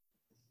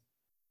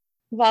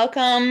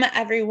Welcome,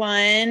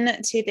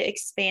 everyone, to the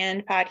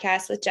Expand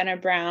podcast with Jenna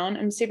Brown.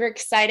 I'm super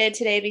excited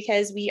today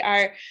because we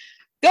are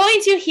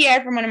going to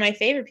hear from one of my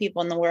favorite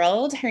people in the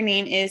world. Her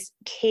name is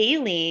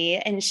Keli,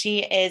 and she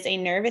is a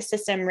nervous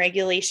system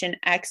regulation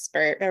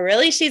expert. But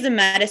really, she's a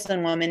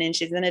medicine woman, and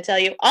she's going to tell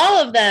you all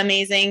of the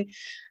amazing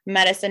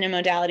medicine and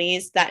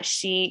modalities that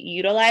she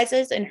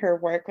utilizes in her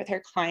work with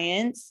her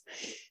clients.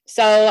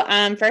 So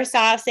first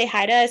off, say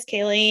hi to us,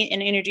 Keli,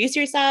 and introduce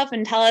yourself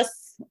and tell us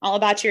all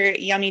about your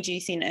yummy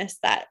juiciness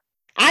that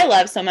I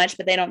love so much,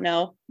 but they don't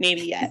know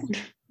maybe yet.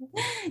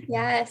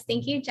 Yes.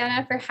 Thank you,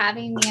 Jenna, for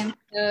having me. I'm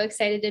so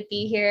excited to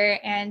be here.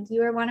 And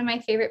you are one of my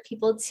favorite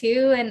people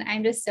too. And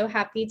I'm just so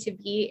happy to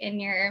be in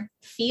your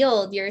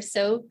field. You're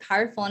so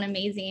powerful and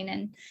amazing.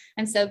 And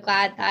I'm so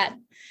glad that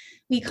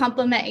we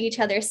complement each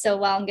other so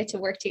well and get to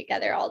work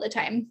together all the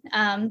time.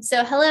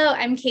 So hello,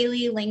 I'm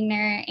Keli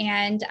Langner,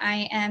 and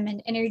I am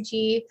an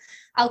energy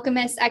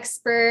alchemist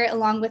expert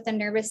along with a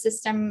nervous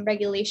system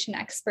regulation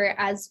expert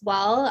as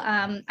well.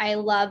 I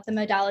love the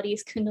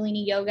modalities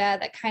Kundalini yoga.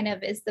 That kind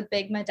of is the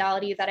big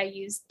modality that I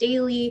use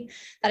daily,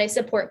 that I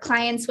support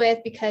clients with,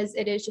 because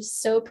it is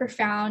just so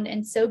profound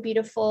and so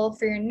beautiful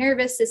for your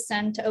nervous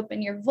system to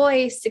open your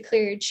voice, to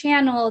clear your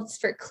channels,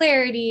 for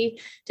clarity,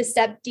 to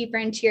step deeper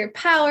into your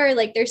power.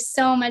 Like there's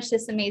so much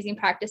this amazing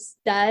practice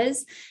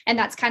does. And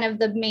that's kind of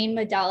the main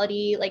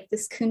modality, like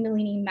this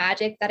Kundalini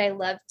magic that I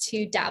love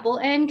to dabble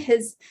in,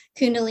 because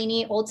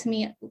Kundalini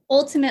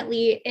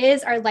ultimately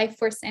is our life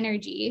force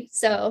energy.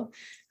 So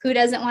who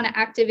doesn't want to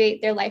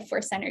activate their life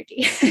force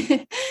energy?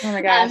 Oh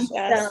my gosh,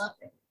 yes. So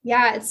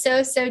yeah,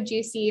 it's so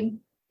juicy.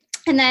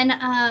 And then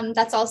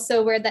that's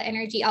also where the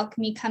energy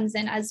alchemy comes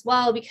in as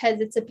well,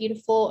 because it's a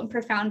beautiful and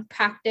profound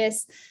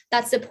practice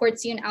that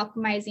supports you in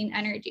alchemizing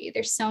energy.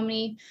 There's so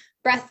many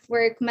breath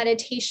work,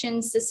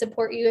 meditations to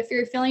support you if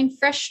you're feeling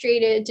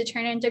frustrated, to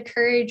turn into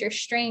courage or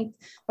strength,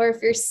 or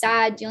if you're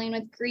sad, dealing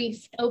with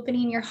grief,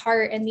 opening your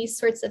heart, and these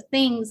sorts of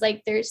things.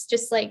 Like there's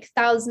just like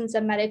thousands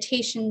of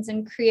meditations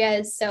and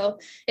kriyas. So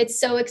it's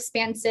so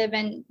expansive,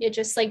 and it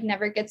just like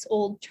never gets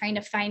old trying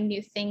to find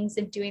new things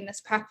and doing this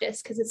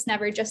practice, because it's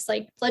never just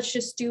like, let's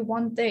just do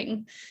one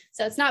thing.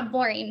 So it's not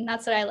boring.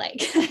 That's what I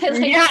like.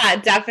 Yeah,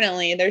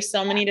 definitely. There's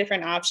so many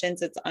different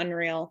options. It's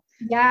unreal.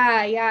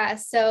 Yeah.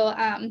 So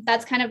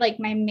that's kind of like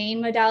my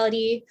main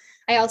modality.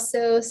 I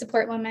also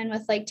support women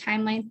with like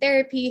timeline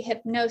therapy,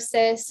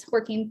 hypnosis,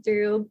 working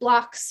through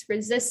blocks,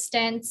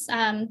 resistance,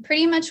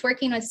 pretty much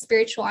working with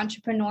spiritual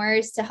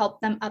entrepreneurs to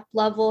help them up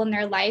level in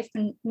their life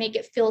and make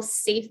it feel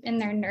safe in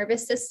their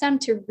nervous system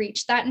to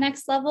reach that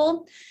next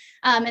level.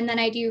 And then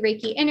I do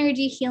Reiki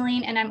energy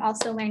healing, and I'm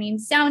also learning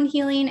sound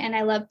healing, and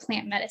I love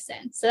plant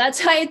medicine. So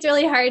that's why it's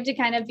really hard to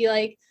kind of be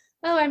like,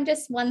 oh, I'm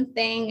just one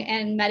thing.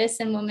 And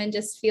medicine woman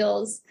just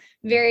feels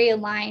very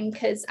aligned,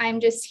 because I'm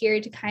just here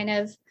to kind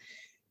of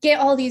get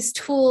all these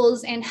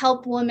tools and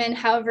help women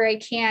however I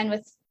can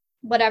with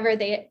whatever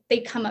they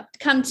come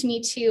to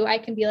me to. I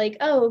can be like,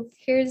 oh,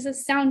 here's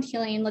this sound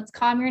healing, let's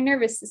calm your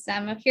nervous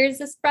system. Oh, here's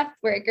this breath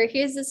work, or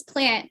here's this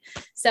plant.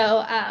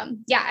 So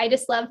yeah, I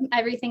just love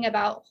everything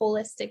about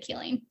holistic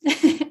healing.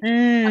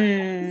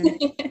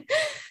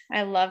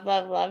 I love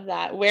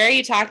that. Where are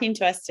you talking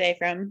to us today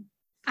from?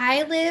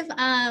 I live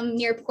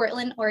near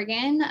Portland,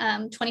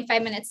 Oregon,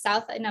 25 minutes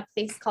south in a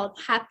place called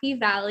Happy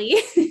Valley.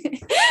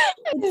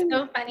 It's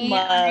so funny.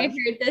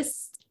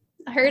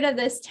 I heard of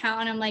this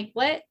town. I'm like,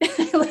 what?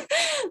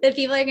 The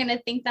people are going to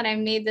think that I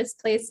made this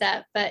place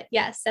up. But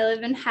yes, I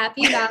live in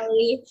Happy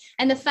Valley.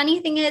 And the funny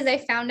thing is, I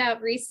found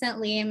out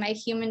recently in my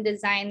human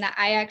design that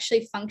I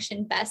actually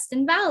function best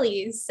in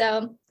valleys.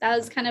 So that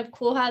was kind of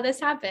cool how this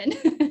happened.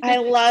 I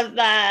love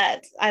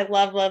that. I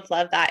love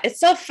that. It's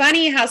so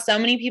funny how so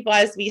many people,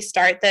 as we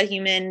start the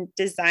human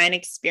design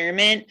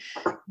experiment,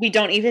 we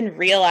don't even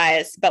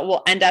realize, but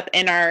we'll end up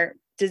in our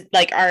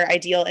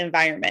ideal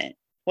environment,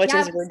 which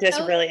is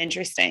just really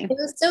interesting. It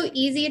was so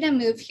easy to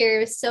move here.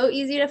 It was so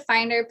easy to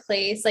find our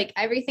place. Like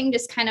everything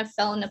just kind of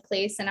fell into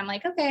place. And I'm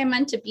like, okay, I'm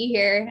meant to be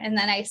here. And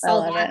then I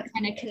saw that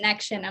kind of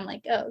connection. I'm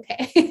like, oh,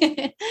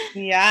 okay.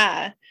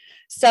 Yeah.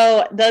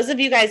 So those of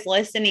you guys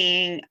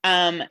listening,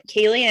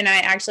 Keli and I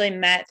actually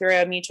met through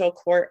a mutual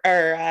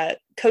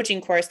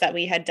coaching course that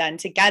we had done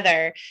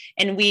together,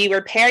 and we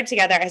were paired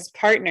together as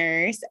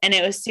partners. And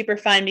it was super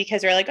fun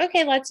because we're like,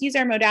 okay, let's use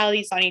our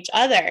modalities on each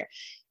other.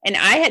 And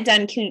I had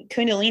done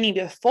Kundalini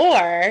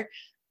before,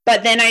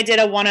 but then I did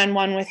a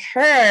one-on-one with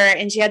her,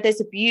 and she had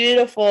this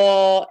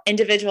beautiful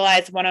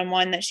individualized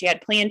one-on-one that she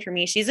had planned for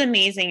me. She's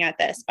amazing at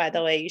this, by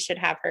the way. You should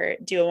have her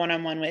do a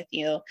one-on-one with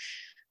you.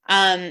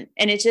 And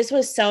it just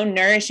was so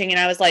nourishing. And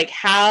I was like,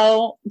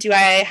 how do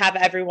I have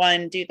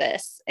everyone do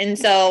this? And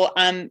so,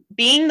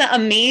 being the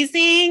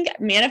amazing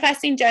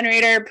manifesting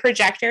generator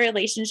projector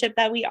relationship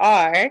that we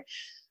are,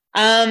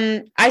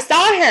 I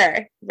saw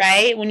her,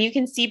 right? When you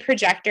can see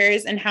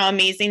projectors and how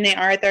amazing they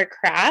are at their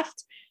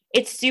craft,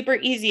 it's super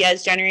easy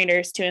as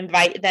generators to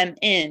invite them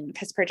in,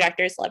 because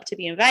projectors love to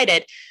be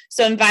invited.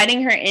 So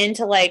inviting her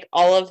into like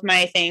all of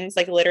my things,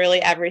 like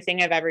literally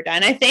everything I've ever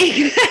done, I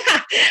think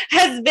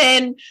has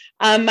been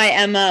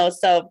my MO.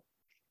 So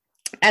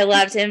I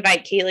love to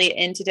invite Keli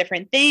into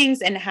different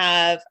things and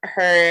have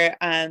her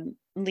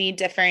lead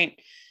different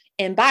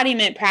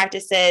embodiment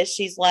practices.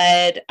 She's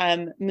led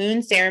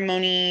moon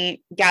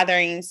ceremony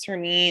gatherings for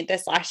me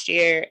this last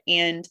year,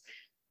 and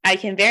I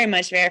can very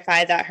much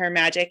verify that her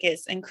magic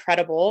is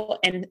incredible,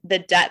 and the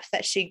depth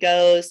that she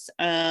goes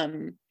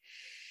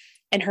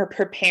and her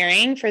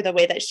preparing for the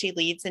way that she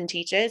leads and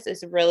teaches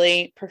is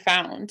really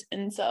profound.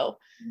 And so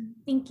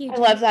thank you, I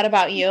love that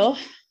about you.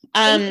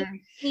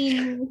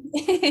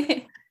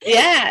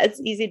 Yeah,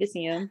 it's easy to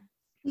see you.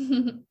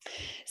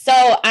 So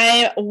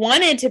I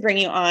wanted to bring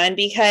you on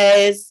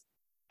because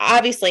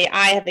obviously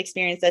I have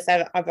experienced this.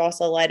 I've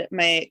also led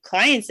my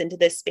clients into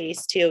this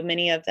space too,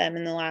 many of them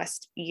in the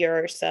last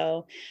year or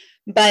so.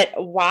 But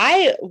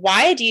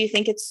why do you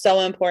think it's so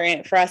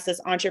important for us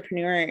as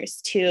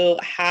entrepreneurs to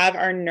have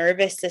our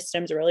nervous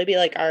systems really be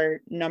like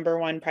our number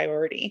one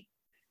priority?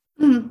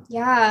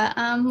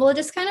 Yeah. Well,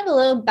 just kind of a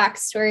little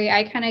backstory.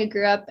 I kind of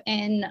grew up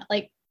in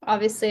like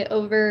obviously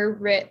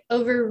overrode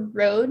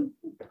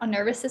a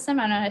nervous system.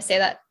 I don't know how to say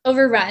that.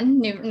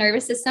 Overrun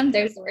nervous system.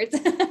 There's the words.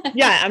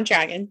 Yeah, I'm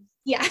tracking.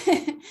 Yeah.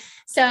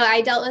 So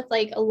I dealt with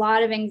like a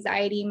lot of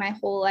anxiety my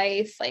whole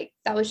life. Like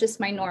that was just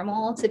my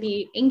normal, to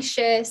be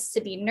anxious,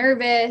 to be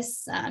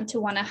nervous, to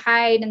want to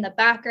hide in the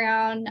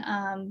background,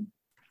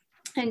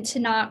 and to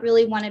not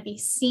really want to be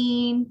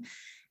seen.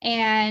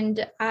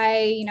 And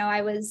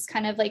I was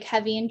kind of like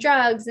heavy in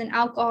drugs and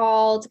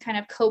alcohol to kind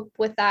of cope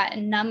with that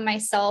and numb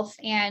myself.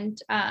 And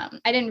I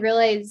didn't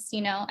realize,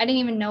 I didn't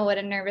even know what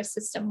a nervous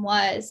system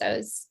was. I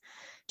was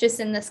just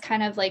in this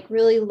kind of like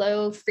really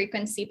low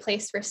frequency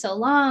place for so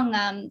long.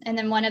 And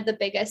then one of the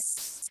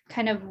biggest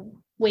kind of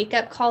wake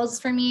up calls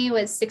for me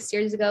was 6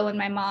 years ago when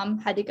my mom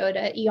had to go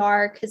to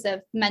ER because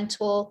of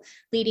mental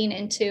leading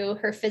into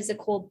her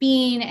physical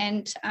being.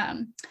 And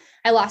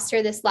I lost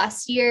her this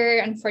last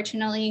year,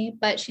 unfortunately,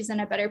 but she's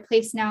in a better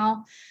place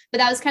now. But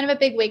that was kind of a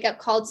big wake up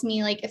call to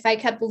me. Like if I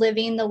kept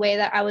living the way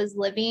that I was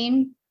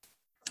living,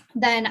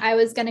 then I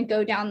was going to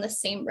go down the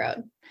same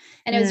road.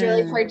 And it was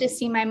really hard to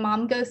see my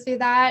mom go through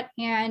that.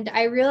 And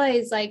I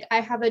realized like I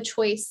have a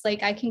choice,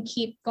 like I can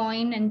keep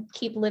going and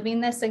keep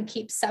living this and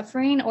keep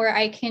suffering, or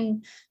I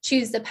can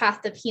choose the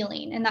path of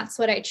healing. And that's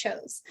what I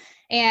chose.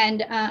 And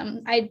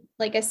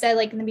like I said,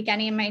 like in the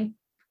beginning of my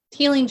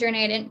healing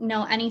journey, I didn't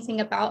know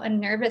anything about a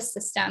nervous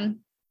system.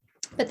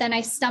 But then I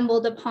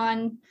stumbled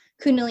upon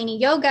Kundalini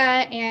yoga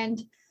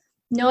and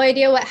no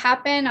idea what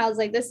happened. I was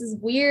like, this is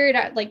weird.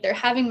 Like they're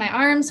having my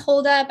arms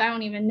hold up. I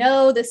don't even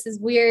know. This is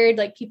weird.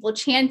 Like people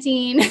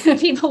chanting,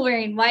 people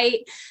wearing white.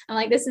 I'm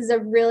like, this is a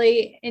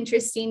really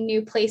interesting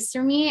new place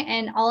for me.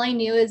 And all I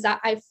knew is that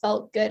I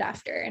felt good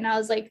after. And I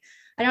was like,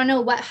 I don't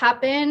know what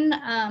happened.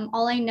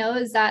 All I know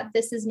is that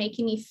this is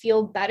making me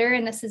feel better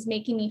and this is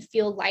making me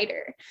feel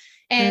lighter.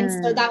 And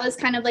so that was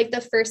kind of like the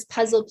first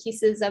puzzle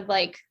pieces of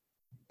like,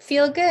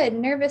 feel good,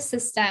 nervous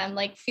system,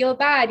 like feel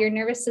bad, your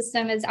nervous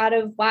system is out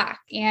of whack.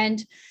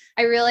 And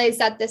I realized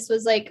that this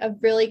was like a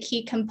really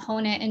key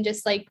component in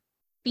just like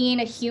being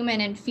a human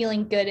and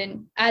feeling good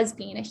and as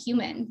being a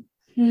human.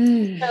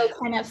 So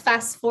kind of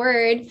fast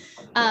forward,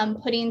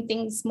 putting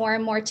things more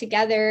and more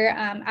together.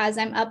 As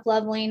I'm up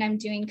leveling, I'm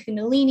doing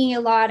Kundalini a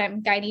lot.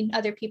 I'm guiding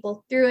other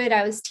people through it.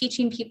 I was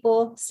teaching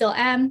people, still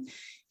am.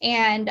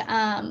 And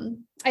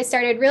I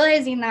started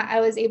realizing that I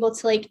was able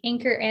to like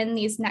anchor in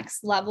these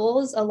next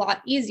levels a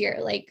lot easier.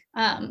 Like,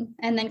 and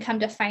then come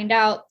to find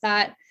out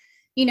that,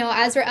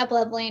 as we're up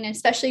leveling, and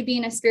especially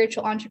being a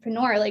spiritual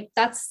entrepreneur, like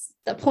that's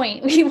the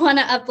point. We want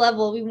to up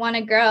level, we want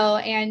to grow,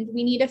 and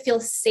we need to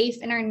feel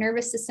safe in our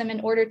nervous system in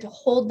order to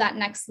hold that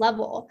next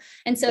level.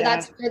 And so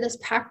that's where this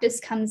practice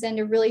comes in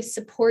to really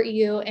support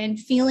you and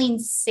feeling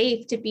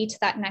safe to be to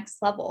that next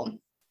level.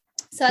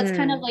 So that's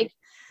kind of like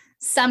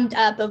summed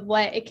up of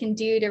what it can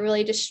do to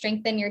really just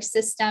strengthen your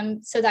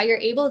system so that you're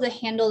able to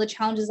handle the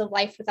challenges of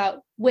life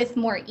with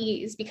more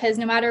ease, because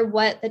no matter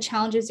what the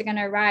challenges are going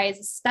to arise,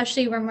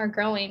 especially when we're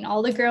growing,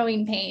 all the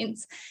growing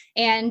pains,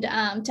 and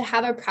to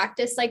have a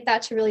practice like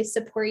that to really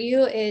support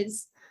you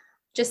is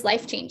just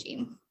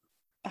life-changing.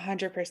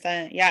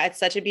 100%. Yeah. It's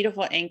such a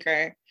beautiful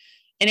anchor.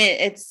 And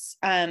it's,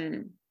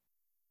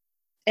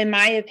 in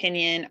my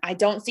opinion, I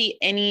don't see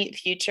any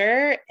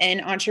future in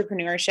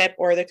entrepreneurship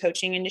or the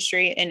coaching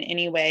industry in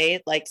any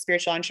way, like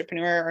spiritual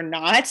entrepreneur or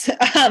not,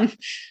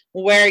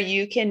 where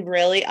you can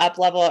really up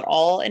level at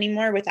all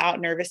anymore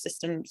without nervous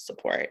system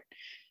support.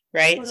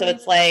 Right. Totally. So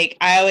it's like,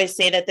 I always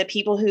say that the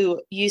people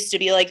who used to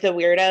be like the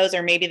weirdos,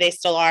 or maybe they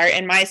still are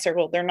in my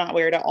circle, they're not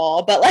weird at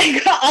all, but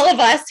like all of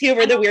us who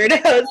were the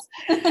weirdos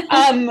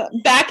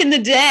back in the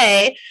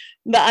day,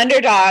 the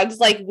underdogs,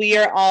 like we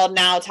are all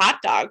now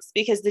top dogs,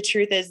 because the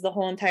truth is the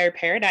whole entire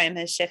paradigm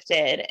has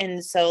shifted.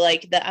 And so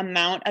like the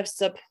amount of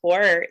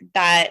support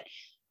that,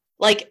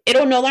 like,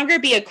 it'll no longer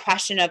be a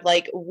question of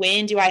like,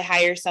 when do I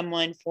hire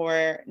someone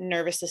for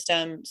nervous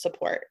system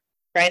support,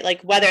 right?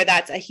 Like whether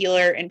that's a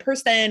healer in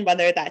person,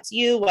 whether that's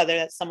you, whether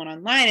that's someone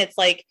online, it's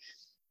like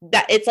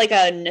that, it's like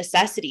a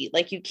necessity.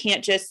 Like you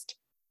can't just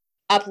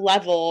up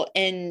level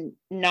and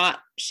not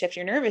shift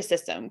your nervous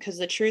system. Because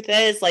the truth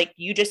is, like,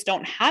 you just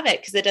don't have it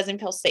because it doesn't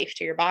feel safe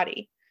to your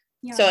body.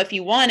 Yeah. So if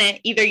you want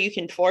it, either you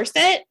can force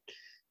it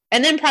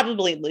and then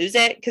probably lose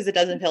it because it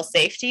doesn't feel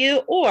safe to you,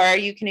 or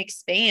you can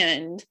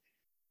expand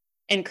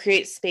and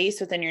create space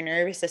within your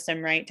nervous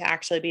system, right, to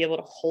actually be able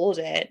to hold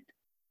it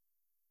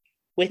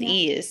with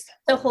ease.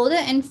 To hold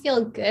it and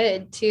feel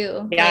good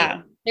too.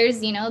 Yeah.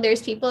 Like,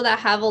 there's people that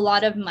have a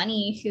lot of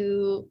money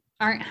who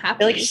aren't happy.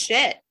 They're like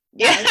shit.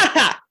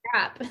 Yeah.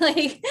 Crap.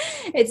 Like,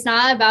 it's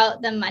not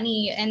about the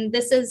money. And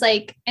this is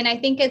like, and I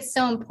think it's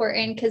so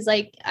important because,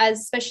 like,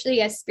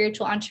 especially as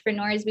spiritual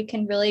entrepreneurs, we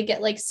can really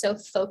get like so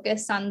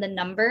focused on the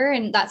number.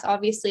 And that's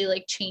obviously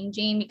like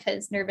changing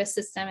because nervous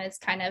system is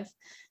kind of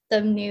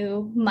the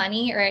new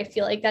money, or I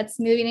feel like that's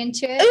moving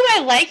into it. Oh,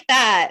 I like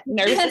that.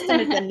 Nervous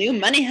system is the new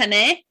money,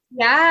 honey.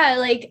 Yeah.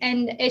 Like,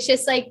 and it's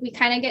just like, we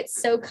kind of get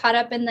so caught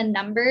up in the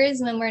numbers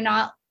when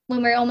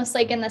we're almost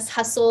like in this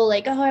hustle,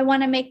 like, oh, I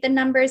want to make the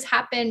numbers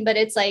happen. But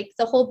it's like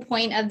the whole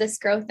point of this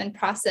growth and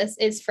process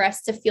is for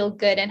us to feel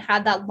good and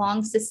have that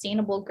long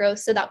sustainable growth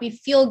so that we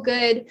feel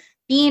good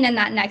being in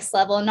that next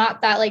level,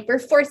 not that like we're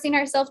forcing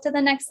ourselves to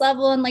the next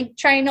level and like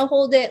trying to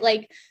hold it.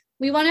 Like,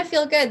 we want to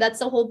feel good. That's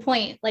the whole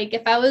point. Like,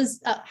 if I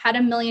had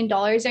 $1 million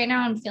right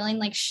now and feeling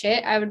like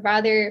shit, I would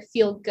rather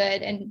feel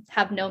good and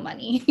have no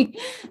money.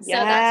 So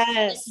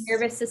that's like,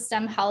 nervous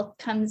system health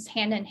comes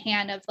hand in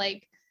hand of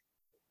like,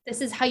 this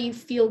is how you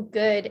feel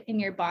good in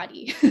your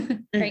body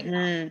right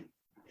now.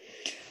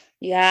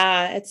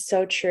 Yeah, it's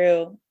so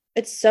true.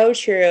 It's so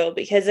true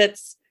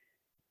because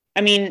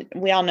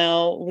we all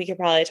know we could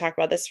probably talk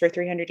about this for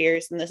 300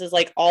 years and this is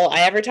like all I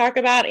ever talk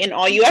about and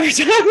all you ever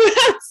talk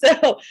about.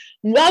 So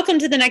welcome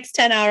to the next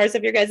 10 hours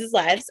of your guys'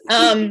 lives.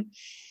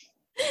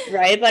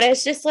 Right. But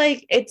it's just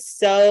like, it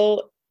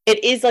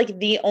is like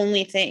the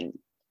only thing.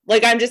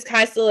 Like, I'm just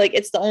constantly like,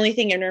 it's the only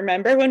thing. And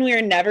remember when we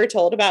were never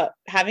told about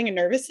having a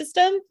nervous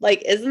system?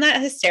 Like, isn't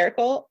that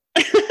hysterical?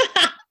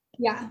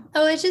 Yeah.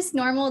 Oh, it's just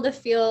normal to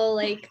feel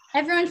like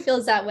everyone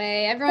feels that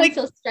way. Everyone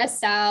feels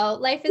stressed out.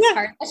 Life is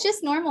hard. It's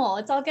just normal.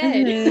 It's all good.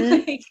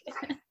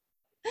 Mm-hmm.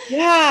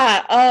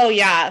 Yeah. Oh,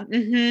 yeah.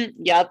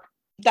 Mm-hmm. Yep.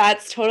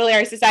 That's totally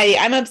our society.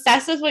 I'm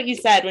obsessed with what you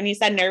said when you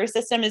said nervous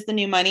system is the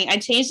new money. I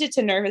changed it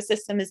to nervous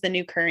system is the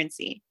new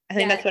currency. I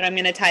think that's what I'm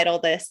going to title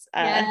this.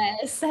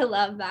 Yes, I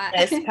love that.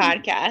 This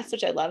podcast,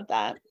 which I love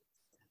that.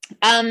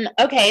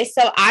 Okay.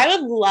 So I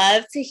would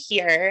love to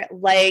hear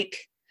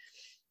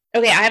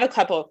okay, I have a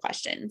couple of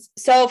questions.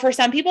 So for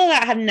some people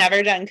that have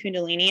never done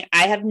Kundalini,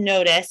 I have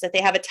noticed that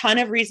they have a ton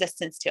of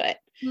resistance to it.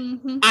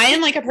 Mm-hmm. I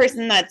am like a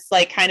person that's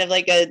like kind of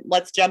like a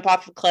let's jump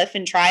off a cliff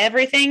and try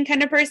everything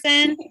kind of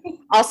person.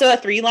 Also a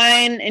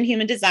 3-line in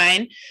human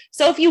design.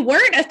 So if you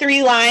weren't a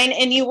 3-line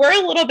and you were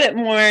a little bit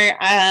more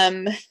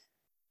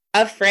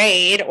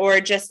afraid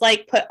or just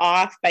like put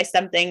off by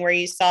something where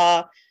you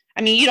saw,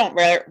 you don't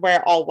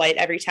wear all white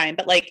every time,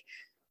 but like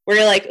where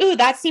you're like, ooh,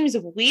 that seems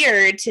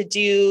weird to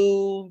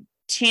do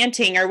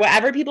chanting or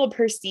whatever people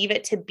perceive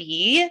it to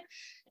be,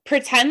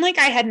 pretend like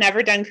I had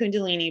never done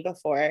Kundalini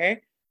before.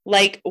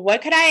 Like,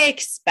 what could I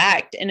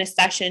expect in a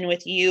session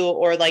with you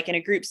or like in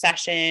a group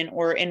session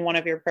or in one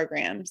of your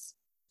programs?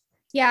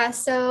 Yeah,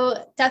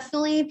 so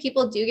definitely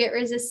people do get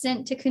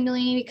resistant to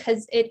Kundalini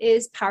because it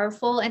is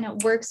powerful and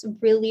it works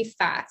really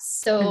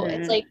fast. So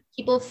it's like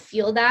people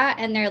feel that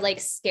and they're like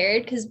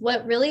scared because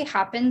what really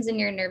happens in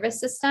your nervous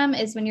system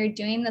is when you're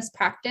doing this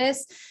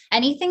practice,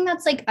 anything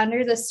that's like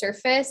under the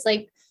surface,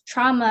 like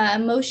trauma,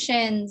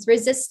 emotions,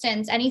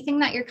 resistance, anything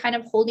that you're kind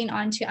of holding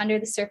on to under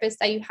the surface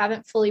that you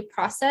haven't fully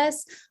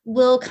processed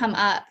will come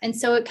up. And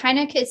so it kind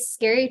of gets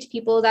scary to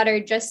people that are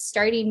just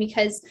starting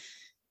because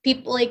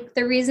people like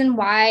the reason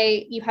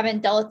why you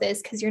haven't dealt with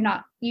this because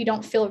you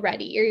don't feel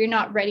ready or you're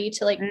not ready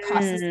to like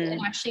process it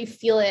and actually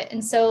feel it.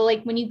 And so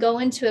like when you go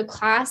into a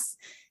class,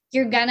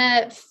 you're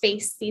gonna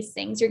face these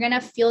things, you're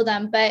gonna feel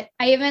them. But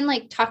I even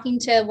like talking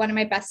to one of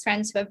my best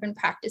friends who have been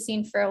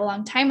practicing for a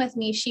long time with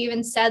me, she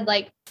even said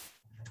like,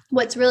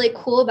 what's really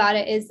cool about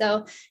it is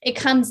though, it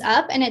comes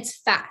up and it's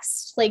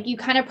fast. Like you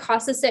kind of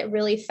process it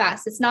really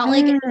fast. It's not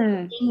like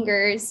it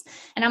lingers.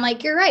 And I'm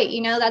like, you're right.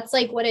 That's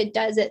like what it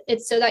does.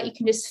 It's so that you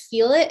can just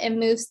feel it and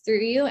moves through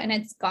you and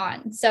it's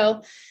gone.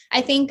 So I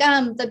think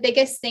the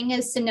biggest thing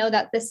is to know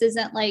that this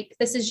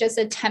is just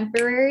a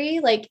temporary,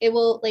 like it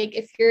will, like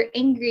if you're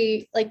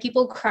angry, like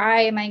people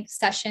cry in my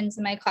sessions,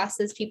 in my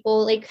classes,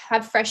 people like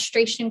have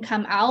frustration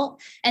come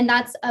out. And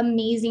that's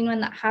amazing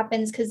when that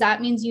happens, because that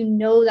means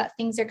that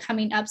things are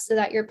coming up so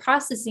that you're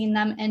processing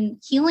them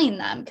and healing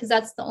them, because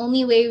that's the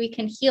only way we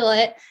can heal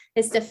it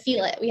is to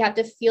feel it. We have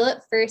to feel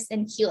it first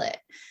and heal it.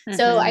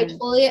 So I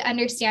totally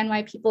understand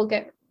why people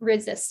get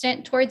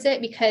resistant towards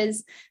it,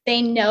 because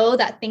they know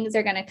that things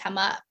are going to come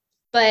up.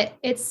 But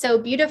it's so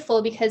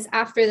beautiful because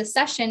after the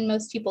session,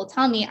 most people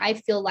tell me I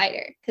feel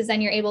lighter, because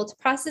then you're able to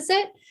process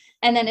it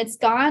and then it's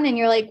gone and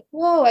you're like,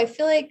 whoa, I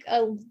feel like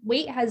a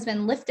weight has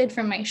been lifted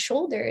from my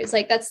shoulders.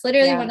 Like that's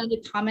literally one of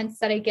the comments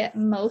that I get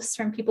most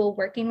from people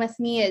working with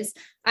me is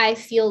I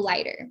feel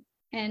lighter.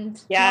 And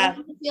I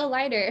feel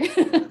lighter.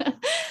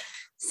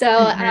 So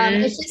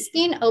Mm-hmm. it's just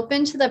being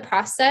open to the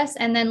process.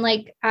 And then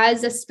like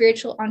as a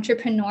spiritual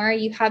entrepreneur,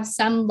 you have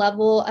some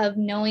level of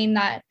knowing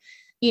that,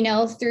 you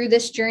know, through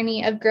this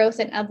journey of growth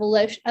and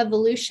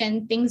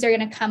evolution, things are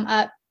going to come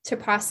up to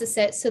process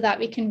it so that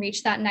we can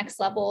reach that next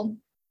level.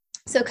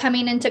 So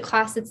coming into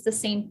class, it's the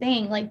same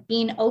thing, like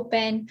being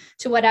open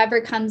to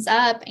whatever comes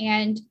up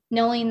and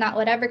knowing that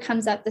whatever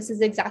comes up, this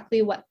is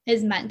exactly what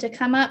is meant to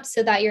come up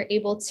so that you're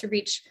able to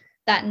reach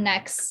that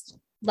next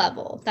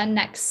level, that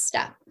next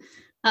step.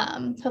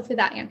 Hopefully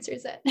that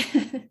answers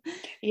it.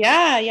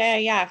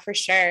 Yeah, for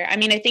sure. I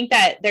mean, I think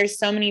that there's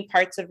so many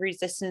parts of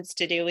resistance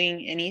to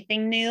doing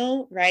anything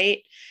new,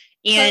 right?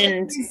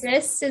 And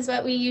resist is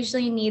what we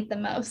usually need the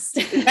most.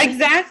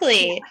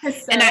 exactly. Yeah,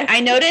 so. And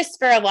I noticed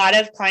for a lot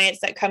of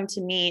clients that come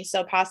to me,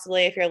 so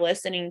possibly if you're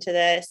listening to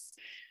this,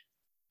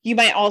 you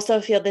might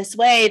also feel this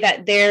way,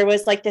 that there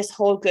was like this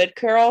whole good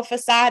girl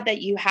facade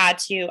that you had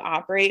to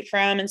operate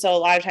from. And so a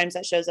lot of times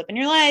that shows up in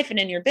your life and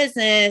in your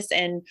business.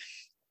 And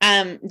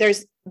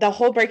there's the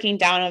whole breaking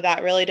down of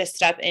that, really to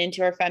step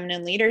into our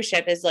feminine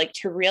leadership is like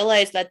to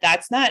realize that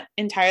that's not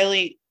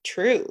entirely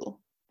true,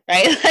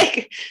 right?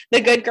 Like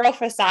the good girl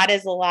facade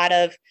is a lot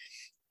of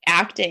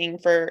acting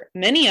for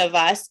many of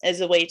us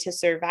as a way to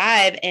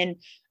survive. And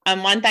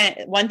one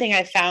thing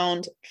I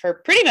found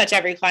for pretty much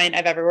every client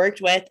I've ever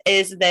worked with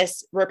is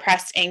this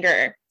repressed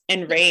anger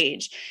and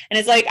rage. And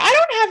it's like, I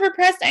don't have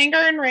repressed anger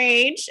and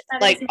rage,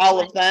 like all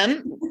of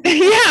them.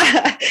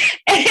 Yeah.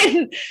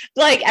 And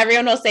like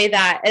everyone will say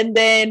that. And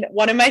then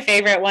one of my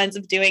favorite ones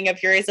of doing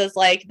of yours is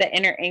like the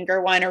inner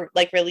anger one, or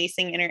like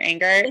releasing inner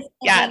anger.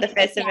 Yeah. The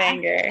fist of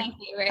anger.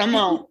 Come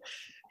on.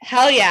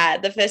 Hell yeah.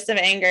 The fist of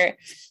anger.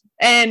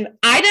 And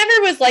I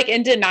never was like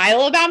in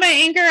denial about my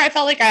anger. I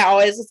felt like I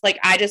always was like,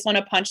 I just want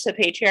to punch the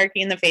patriarchy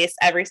in the face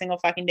every single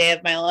fucking day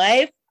of my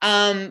life.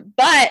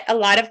 But a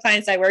lot of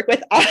clients I work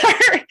with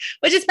are,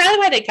 which is probably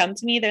why they come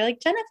to me. They're like,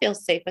 Jenna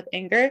feels safe with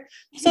anger.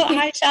 So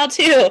I shall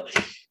too.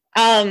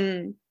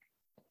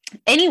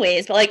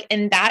 Anyways, but like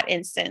in that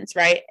instance,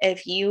 right?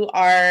 If you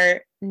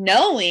are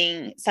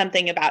knowing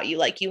something about you,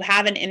 like you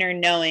have an inner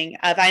knowing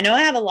of, I know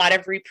I have a lot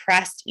of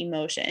repressed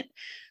emotion.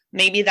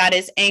 Maybe that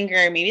is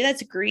anger. Maybe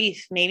that's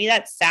grief. Maybe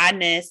that's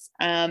sadness.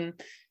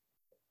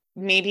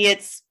 Maybe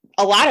it's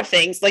a lot of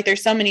things. Like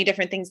there's so many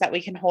different things that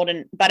we can hold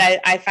in, but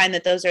I find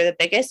that those are the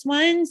biggest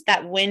ones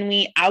that when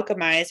we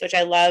alchemize, which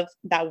I love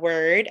that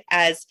word,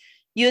 as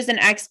you as an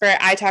expert,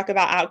 I talk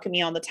about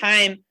alchemy all the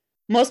time.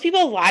 Most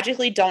people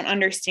logically don't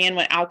understand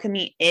what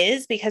alchemy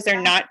is because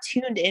they're not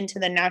tuned into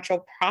the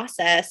natural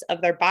process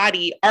of their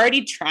body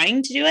already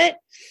trying to do it.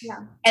 Yeah.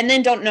 And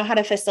then don't know how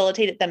to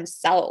facilitate it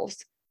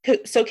themselves.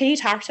 So can you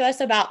talk to us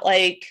about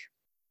like,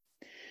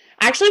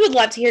 I actually would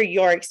love to hear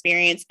your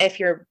experience if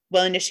you're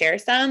willing to share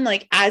some,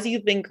 like as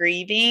you've been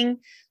grieving,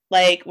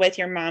 like with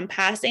your mom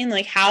passing,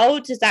 like how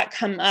does that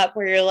come up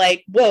where you're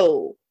like,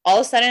 whoa, all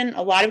of a sudden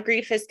a lot of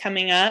grief is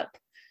coming up.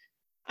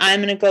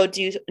 I'm going to go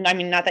do, I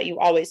mean, not that you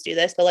always do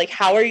this, but like,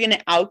 how are you going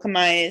to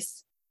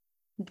alchemize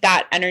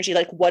that energy?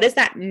 Like, what does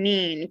that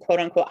mean, quote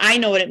unquote? I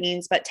know what it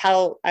means, but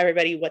tell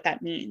everybody what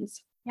that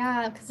means.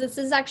 Yeah, because this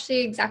is actually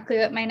exactly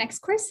what my next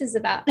course is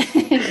about.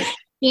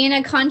 Being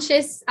a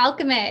conscious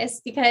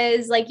alchemist,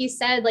 because like you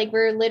said, like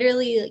we're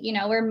literally, you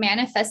know, we're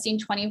manifesting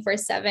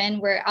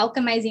 24/7, we're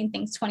alchemizing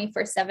things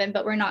 24/7,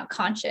 but we're not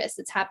conscious.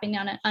 It's happening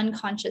on an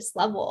unconscious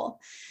level.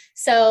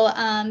 So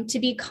to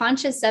be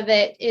conscious of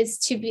it is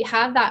to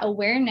have that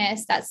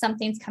awareness that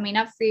something's coming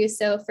up for you.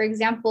 So for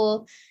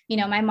example, you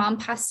know, my mom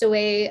passed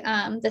away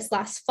this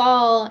last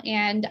fall,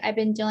 and I've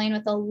been dealing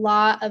with a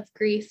lot of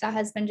grief that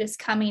has been just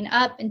coming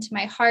up into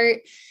my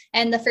heart.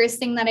 And the first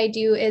thing that I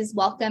do is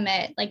welcome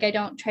it. Like I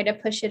don't try to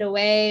push it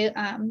away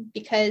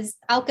because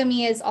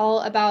alchemy is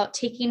all about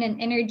taking an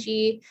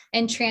energy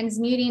and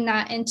transmuting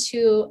that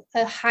into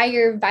a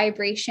higher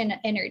vibration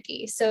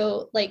energy.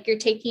 So like you're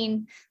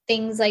taking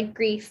things like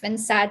grief and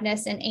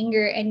sadness and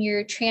anger, and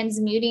you're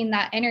transmuting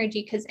that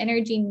energy, because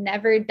energy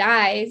never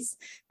dies.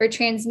 We're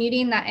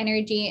transmuting that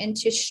energy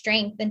into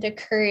strength, into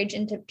courage,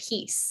 into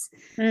peace,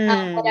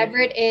 whatever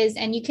it is.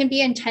 And you can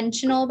be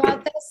intentional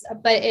about this,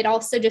 but it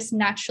also just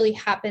naturally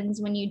happens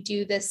when you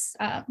do this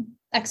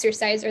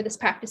exercise or this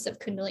practice of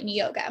Kundalini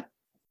yoga.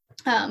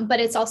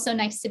 But it's also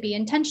nice to be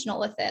intentional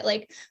with it.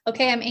 Like,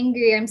 okay, I'm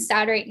angry, I'm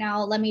sad right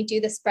now. Let me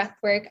do this breath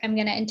work. I'm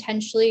going to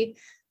intentionally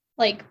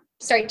like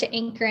start to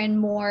anchor in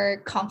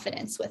more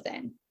confidence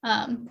within.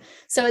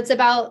 So it's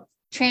about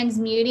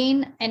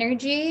transmuting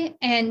energy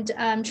and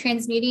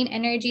transmuting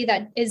energy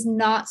that is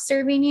not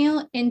serving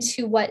you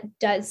into what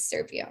does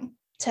serve you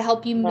to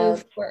help you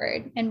move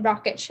forward and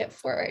rocket ship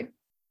forward.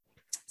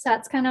 So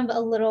that's kind of a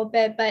little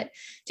bit, but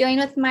dealing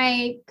with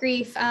my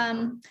grief,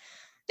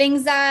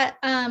 things that,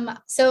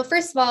 so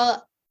first of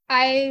all,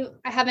 I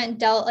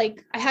haven't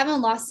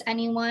lost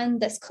anyone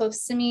this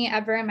close to me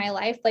ever in my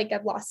life. Like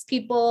I've lost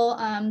people,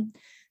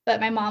 but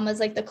my mom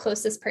was like the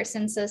closest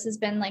person. So this has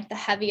been like the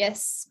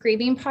heaviest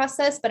grieving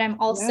process, but I'm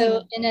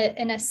also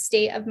in a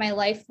state of my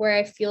life where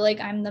I feel like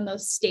I'm the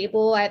most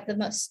stable. I have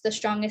the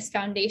strongest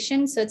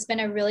foundation. So it's been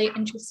a really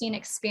interesting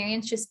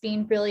experience, just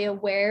being really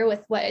aware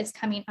with what is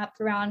coming up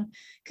around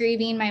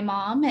grieving my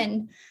mom.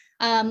 And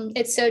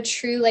it's so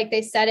true. Like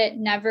they said, it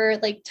never,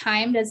 like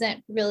time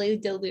doesn't really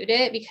dilute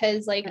it,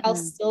 because like I'll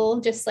still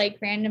just like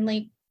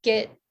randomly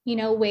get, you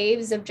know,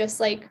 waves of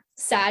just like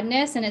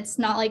sadness, and it's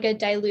not like a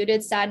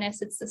diluted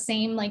sadness. It's the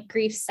same like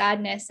grief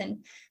sadness.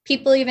 And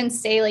people even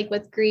say like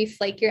with grief,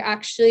 like you're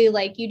actually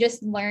like, you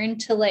just learn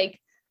to like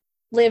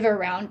live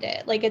around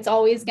it. Like it's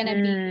always going to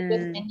be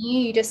within you.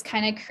 You just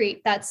kind of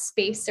create that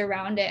space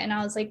around it. And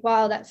I was like,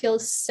 wow, that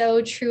feels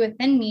so true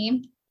within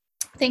me.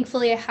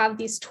 Thankfully I have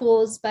these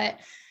tools, but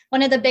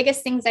one of the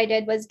biggest things I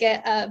did was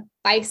get a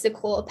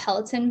bicycle, a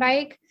Peloton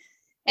bike.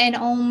 And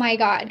oh my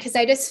God, because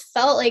I just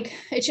felt like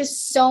it's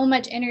just so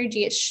much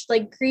energy. It's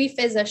like grief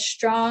is a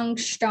strong,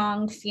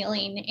 strong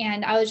feeling.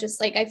 And I was just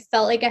like, I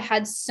felt like I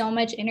had so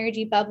much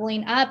energy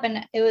bubbling up.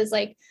 And it was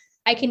like,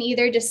 I can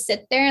either just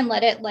sit there and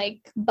let it like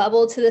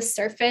bubble to the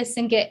surface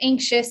and get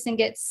anxious and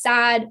get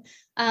sad.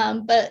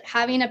 But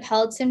having a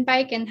Peloton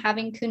bike and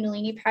having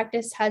Kundalini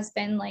practice has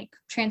been like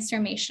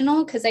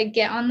transformational, because I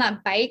get on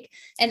that bike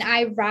and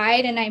I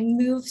ride and I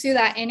move through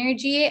that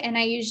energy. And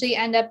I usually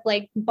end up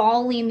like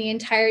bawling the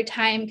entire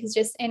time, because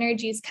just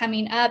energy is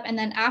coming up. And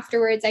then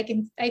afterwards,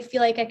 I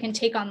feel like I can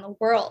take on the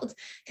world,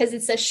 because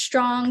it's a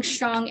strong,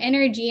 strong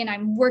energy. And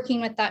I'm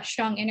working with that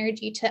strong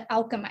energy to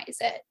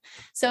alchemize it.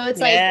 So it's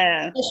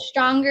like the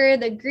stronger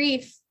the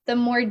grief, the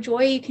more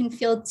joy you can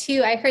feel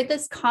too. I heard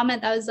this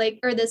comment that was like,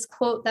 or this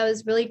quote that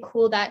was really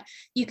cool, that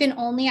you can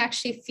only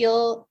actually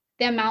feel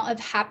the amount of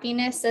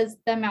happiness as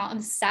the amount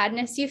of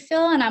sadness you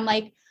feel. And I'm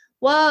like,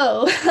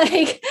 whoa,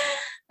 like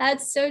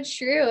that's so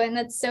true. And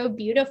that's so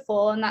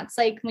beautiful. And that's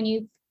like when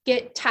you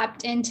get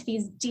tapped into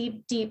these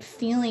deep, deep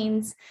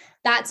feelings,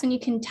 that's when you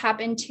can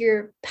tap into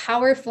your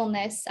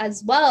powerfulness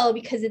as well,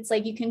 because it's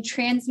like you can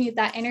transmute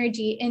that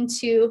energy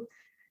into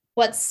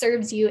what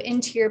serves you,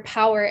 into your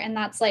power. And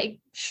that's like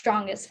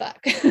strong as fuck.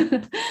 I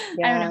don't know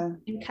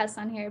if I can cuss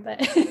on here, but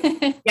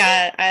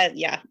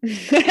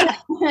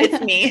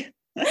it's me.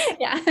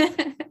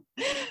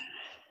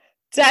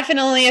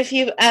 Definitely a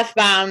few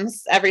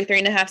F-bombs every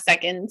 3.5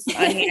 seconds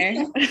on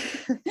here.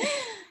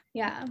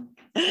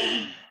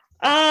 Oh,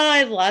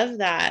 I love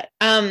that.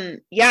 I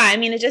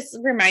mean, it just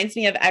reminds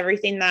me of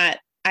everything that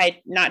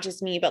not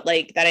just me, but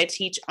like that I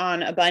teach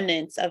on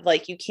abundance, of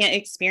like, you can't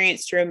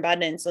experience true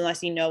abundance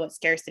unless you know what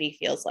scarcity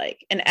feels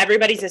like. And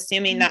everybody's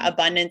assuming that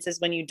abundance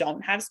is when you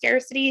don't have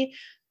scarcity.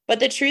 But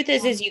the truth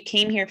is you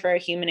came here for a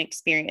human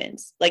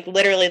experience. Like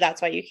literally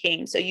that's why you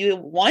came. So you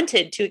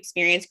wanted to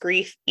experience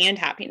grief and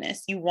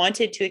happiness. You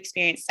wanted to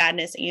experience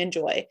sadness and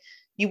joy.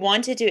 You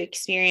wanted to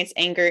experience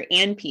anger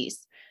and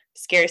peace,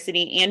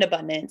 scarcity and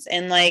abundance.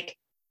 And like,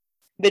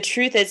 the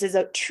truth is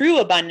a true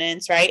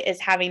abundance, right,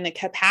 is having the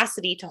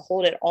capacity to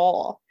hold it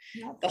all,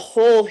 the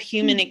whole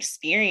human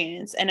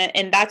experience.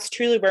 And that's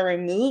truly where we're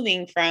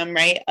moving from,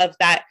 right? Of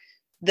that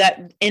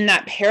in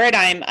that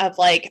paradigm of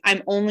like,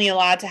 I'm only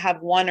allowed to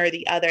have one or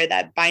the other,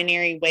 that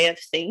binary way of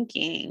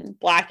thinking,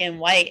 black and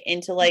white,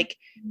 into like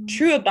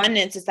true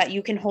abundance is that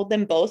you can hold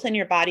them both in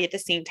your body at the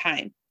same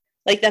time.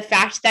 Like the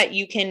fact that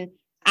you can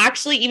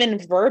actually even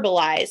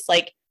verbalize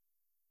like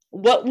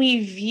what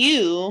we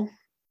view,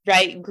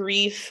 right,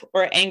 grief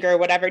or anger,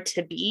 whatever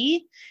to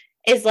be,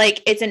 is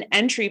like, it's an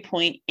entry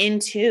point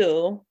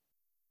into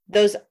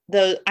those,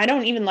 I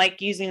don't even like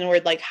using the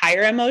word like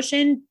higher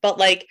emotion, but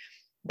like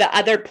the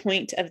other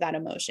point of that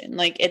emotion.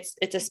 Like it's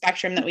a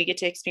spectrum that we get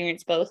to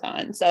experience both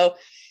on. So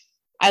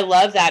I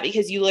love that,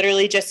 because you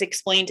literally just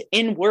explained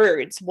in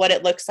words what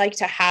it looks like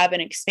to have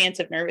an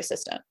expansive nervous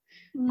system.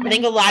 I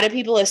think a lot of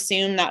people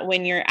assume that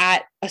when you're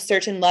at a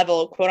certain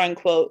level, quote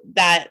unquote,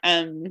 that,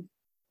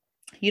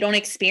 you don't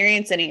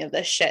experience any of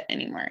this shit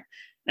anymore.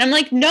 And I'm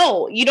like,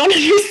 no, you don't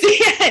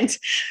understand.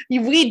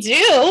 We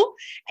do.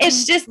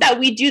 It's just that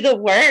we do the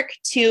work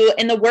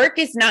and the work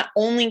is not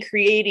only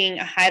creating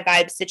a high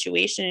vibe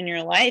situation in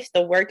your life.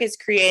 The work is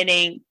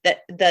creating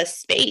the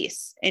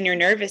space in your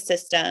nervous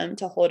system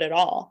to hold it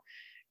all.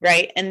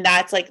 Right. And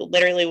that's like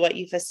literally what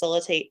you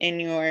facilitate in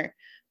your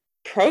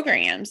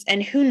programs.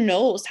 And who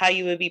knows how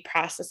you would be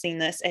processing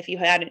this if you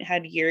hadn't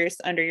had years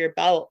under your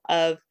belt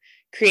of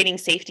creating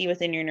safety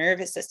within your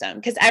nervous system.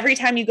 Because every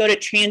time you go to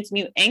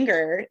transmute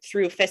anger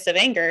through fists of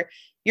anger,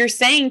 you're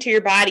saying to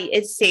your body,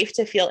 it's safe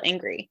to feel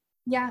angry.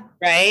 Yeah.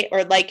 Right.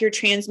 Or like you're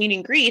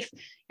transmuting grief,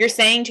 you're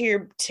saying to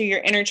your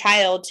inner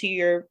child, to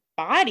your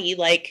body,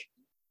 like,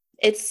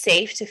 it's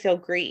safe to feel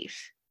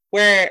grief.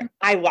 Where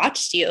I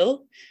watched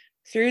you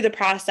through the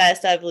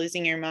process of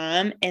losing your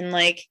mom, and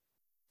like,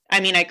 I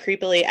mean, I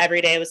creepily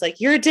every day was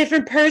like, you're a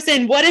different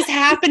person. What is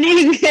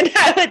happening? And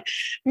I would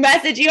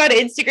message you on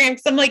Instagram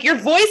because I'm like, your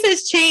voice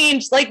has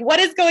changed. Like, what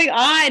is going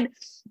on?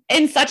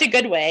 In such a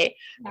good way.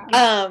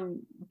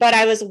 But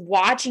I was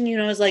watching you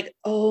and I was like,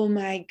 oh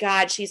my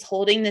God, she's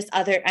holding this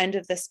other end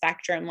of the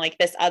spectrum, like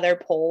this other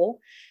pole.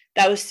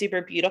 that was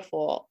super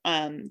beautiful.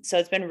 So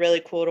it's been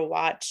really cool to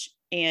watch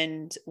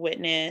and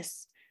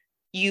witness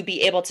you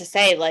be able to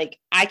say, like,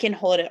 I can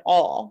hold it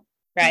all,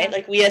 right?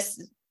 Yeah.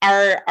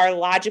 Like our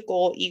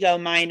logical ego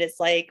mind is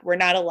like, we're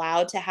not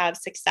allowed to have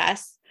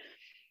success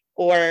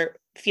or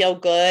feel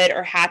good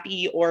or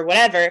happy or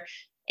whatever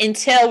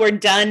until we're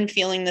done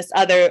feeling this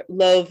other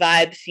low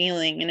vibe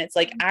feeling. And it's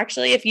like,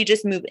 actually, if you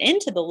just move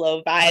into the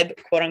low vibe,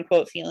 quote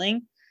unquote,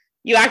 feeling,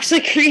 you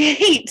actually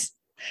create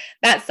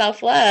that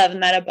self-love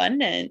and that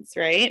abundance,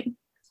 right?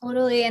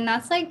 Totally. And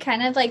that's like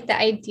kind of like the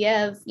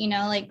idea of,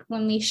 like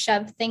when we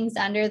shove things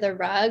under the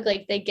rug,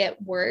 like they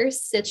get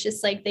worse. It's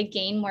just like they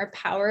gain more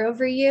power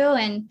over you.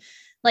 And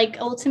like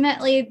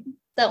ultimately,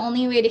 the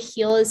only way to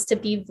heal is to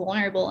be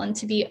vulnerable and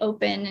to be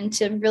open and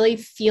to really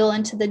feel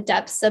into the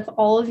depths of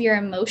all of your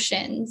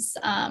emotions.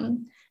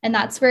 And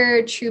that's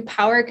where true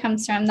power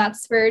comes from.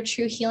 That's where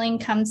true healing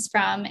comes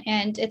from.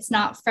 And it's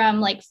not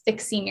from like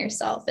fixing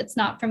yourself. It's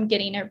not from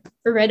getting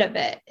rid of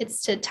it.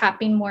 It's to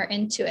tapping more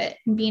into it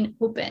and being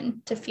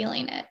open to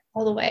feeling it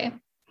all the way.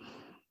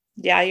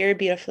 Yeah, you're a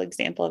beautiful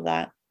example of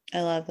that. I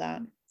love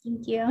that.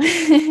 Thank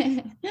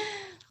you.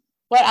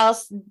 What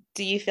else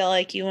do you feel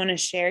like you want to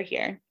share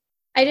here?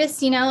 I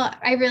just,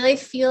 I really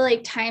feel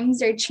like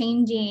times are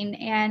changing,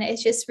 and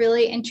it's just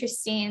really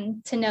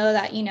interesting to know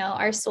that,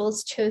 our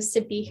souls chose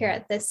to be here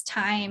at this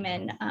time.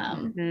 And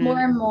more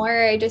and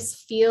more, I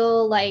just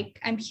feel like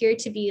I'm here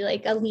to be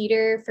like a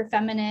leader for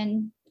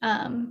feminine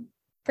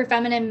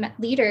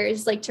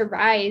leaders, like to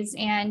rise.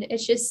 And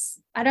it's just,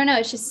 I don't know,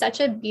 it's just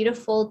such a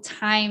beautiful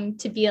time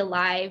to be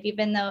alive,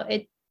 even though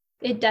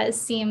it does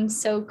seem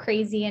so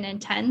crazy and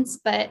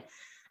intense. But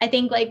I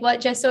think like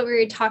what we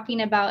were talking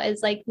about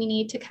is like, we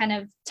need to kind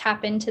of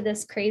tap into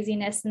this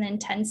craziness and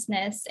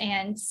intenseness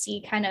and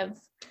see kind of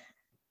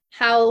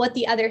what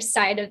the other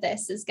side of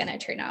this is going to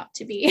turn out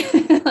to be,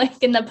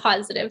 like in the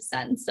positive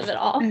sense of it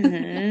all.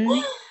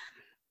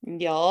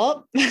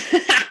 Yup.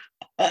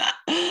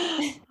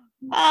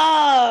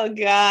 Oh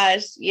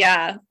gosh.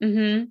 Yeah.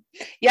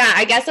 Yeah.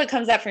 I guess what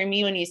comes up for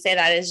me when you say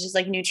that is just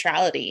like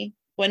neutrality.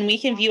 When we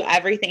can view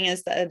everything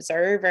as the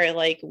observer,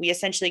 like we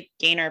essentially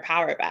gain our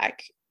power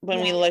back.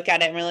 When we look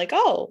at it and we're like,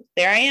 oh,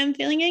 there I am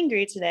feeling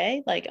angry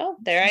today. Like, oh,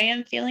 there I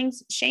am feeling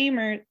shame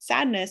or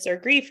sadness or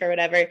grief or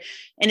whatever.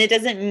 And it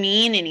doesn't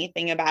mean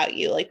anything about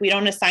you. Like, we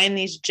don't assign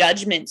these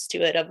judgments to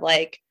it of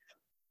like,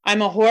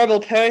 I'm a horrible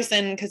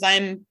person because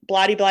I'm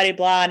blah, blah,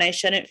 blah, and I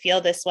shouldn't feel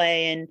this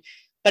way.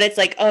 But it's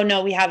like, oh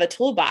no, we have a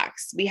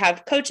toolbox. We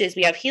have coaches,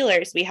 we have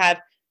healers, we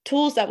have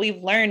tools that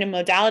we've learned and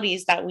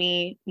modalities that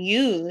we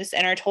use.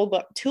 And our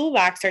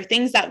toolbox are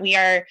things that we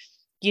are,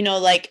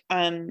 like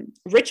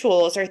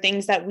rituals or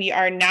things that we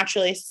are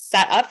naturally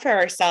set up for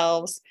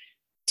ourselves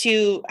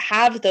to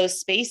have those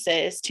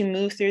spaces to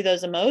move through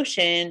those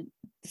emotions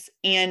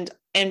and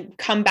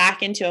come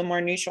back into a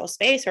more neutral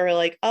space where we're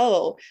like,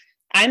 oh,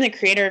 I'm the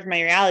creator of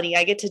my reality.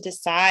 I get to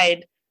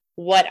decide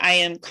what I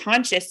am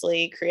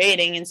consciously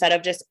creating instead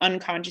of just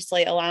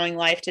unconsciously allowing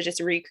life to just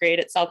recreate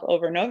itself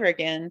over and over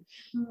again.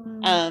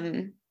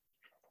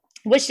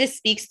 Which just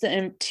speaks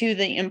to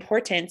the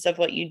importance of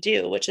what you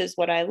do, which is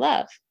what I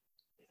love.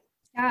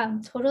 Yeah,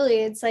 totally.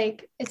 It's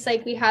like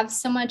we have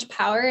so much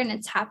power and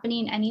it's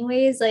happening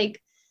anyways.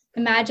 Like,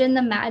 imagine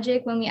the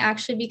magic when we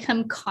actually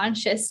become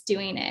conscious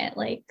doing it.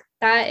 Like,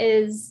 that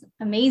is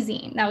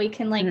amazing that we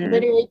can like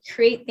literally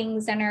create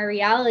things in our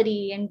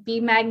reality and be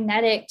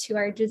magnetic to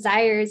our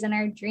desires and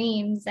our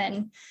dreams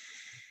and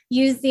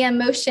use the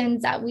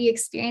emotions that we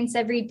experience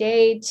every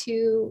day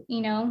to,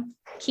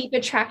 keep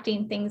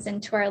attracting things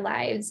into our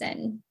lives.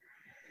 And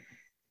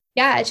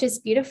yeah, it's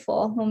just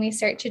beautiful when we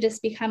start to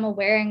just become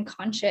aware and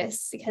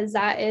conscious, because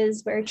that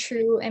is where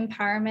true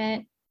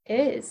empowerment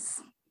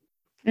is.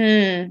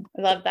 I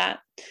love that.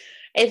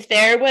 If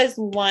there was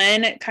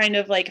one kind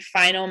of like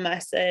final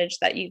message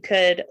that you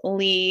could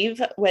leave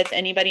with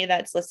anybody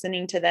that's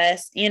listening to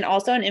this, and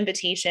also an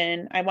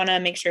invitation, I want to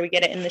make sure we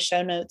get it in the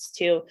show notes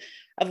too,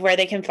 of where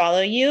they can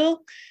follow you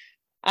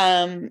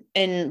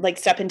and like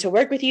step into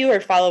work with you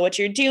or follow what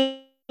you're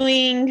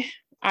doing.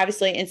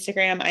 Obviously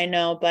Instagram, I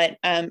know, but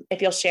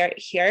if you'll share it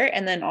here,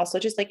 and then also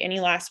just like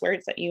any last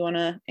words that you want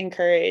to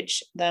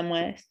encourage them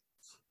with.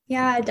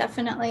 Yeah,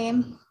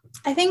 definitely.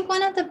 I think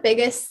one of the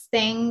biggest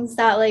things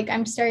that like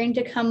I'm starting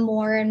to come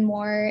more and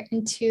more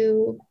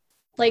into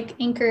like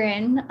anchor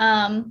in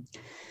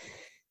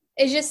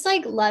is just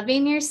like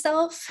loving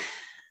yourself,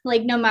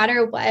 like no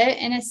matter what.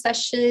 And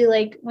especially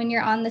like when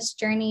you're on this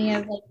journey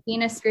of like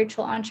being a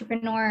spiritual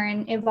entrepreneur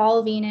and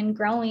evolving and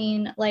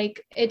growing,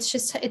 like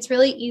it's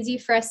really easy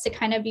for us to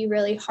kind of be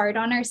really hard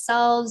on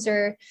ourselves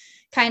or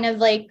kind of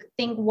like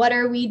think, what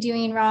are we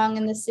doing wrong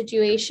in this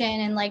situation,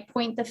 and like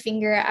point the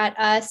finger at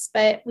us.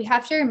 But we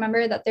have to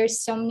remember that there's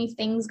so many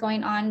things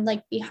going on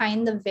like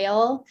behind the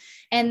veil,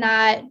 and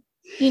that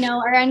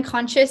our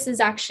unconscious is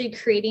actually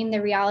creating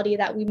the reality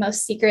that we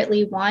most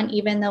secretly want,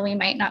 even though we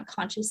might not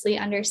consciously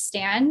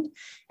understand.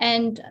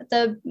 And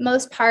the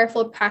most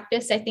powerful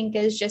practice, I think,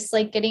 is just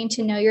like getting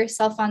to know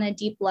yourself on a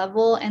deep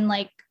level and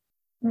like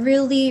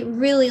really,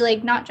 really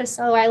like not just,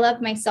 oh, I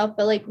love myself,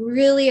 but like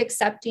really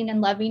accepting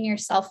and loving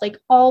yourself, like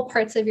all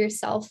parts of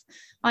yourself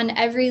on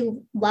every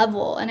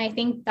level. And I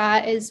think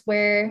that is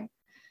where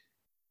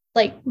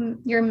like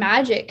your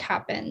magic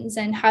happens,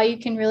 and how you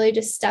can really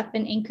just step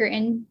and anchor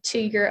into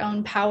your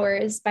own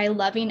powers by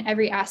loving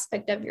every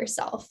aspect of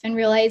yourself and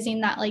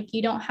realizing that like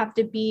you don't have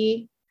to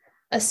be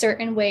a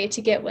certain way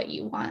to get what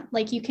you want.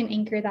 Like you can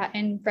anchor that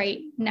in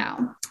right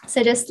now.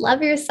 So just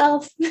love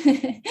yourself.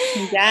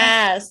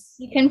 Yes.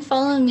 You can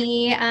follow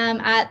me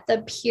at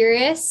the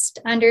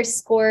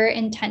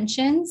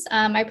purest_intentions.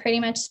 I pretty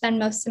much spend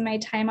most of my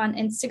time on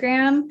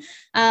Instagram.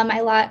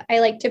 I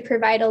like to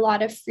provide a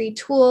lot of free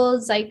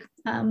tools like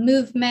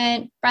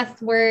movement,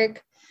 breath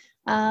work.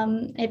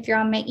 If you're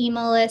on my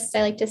email list,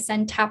 I like to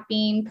send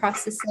tapping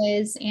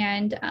processes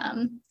and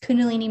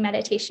Kundalini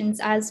meditations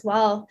as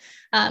well.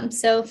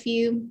 So if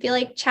you feel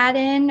like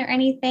chatting or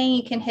anything,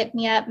 you can hit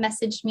me up,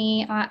 message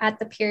me at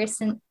the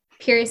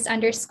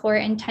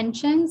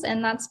purest_intentions.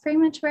 And that's pretty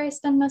much where I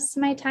spend most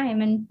of my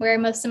time and where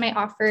most of my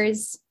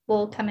offers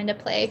will come into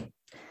play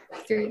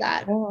through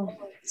that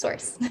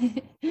source.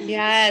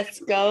 Yes.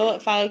 Go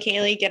follow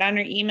Keli, get on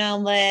her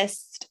email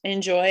list,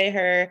 enjoy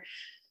her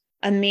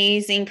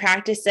amazing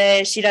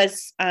practices. She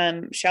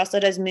also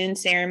does moon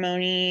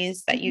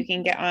ceremonies that you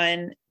can get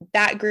on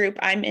that group.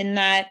 I'm in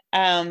that.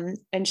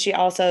 And she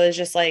also is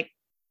just like,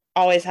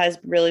 always has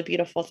really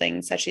beautiful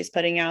things that she's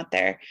putting out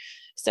there.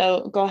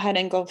 So go ahead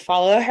and go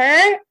follow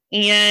her.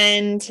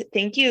 And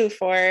thank you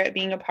for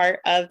being a part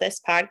of this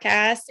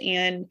podcast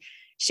and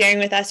sharing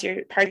with us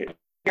your part,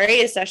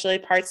 especially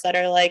parts that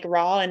are like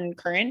raw and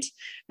current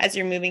as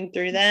you're moving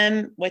through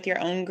them with your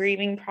own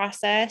grieving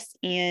process.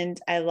 And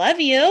I love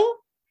you.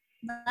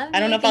 I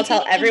don't know if I'll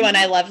tell everyone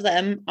I love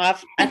them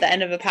off at the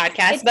end of a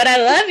podcast, but I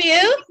love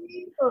you.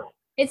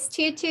 It's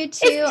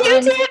 222.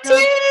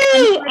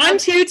 I'm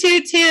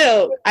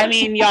 222. I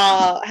mean,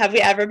 y'all, have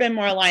we ever been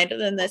more aligned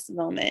than this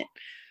moment?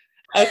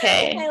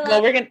 Okay.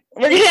 Well, we're gonna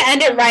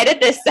end it right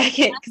at this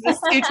second because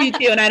it's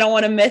 222 and I don't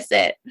want to miss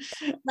it.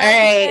 All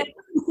right.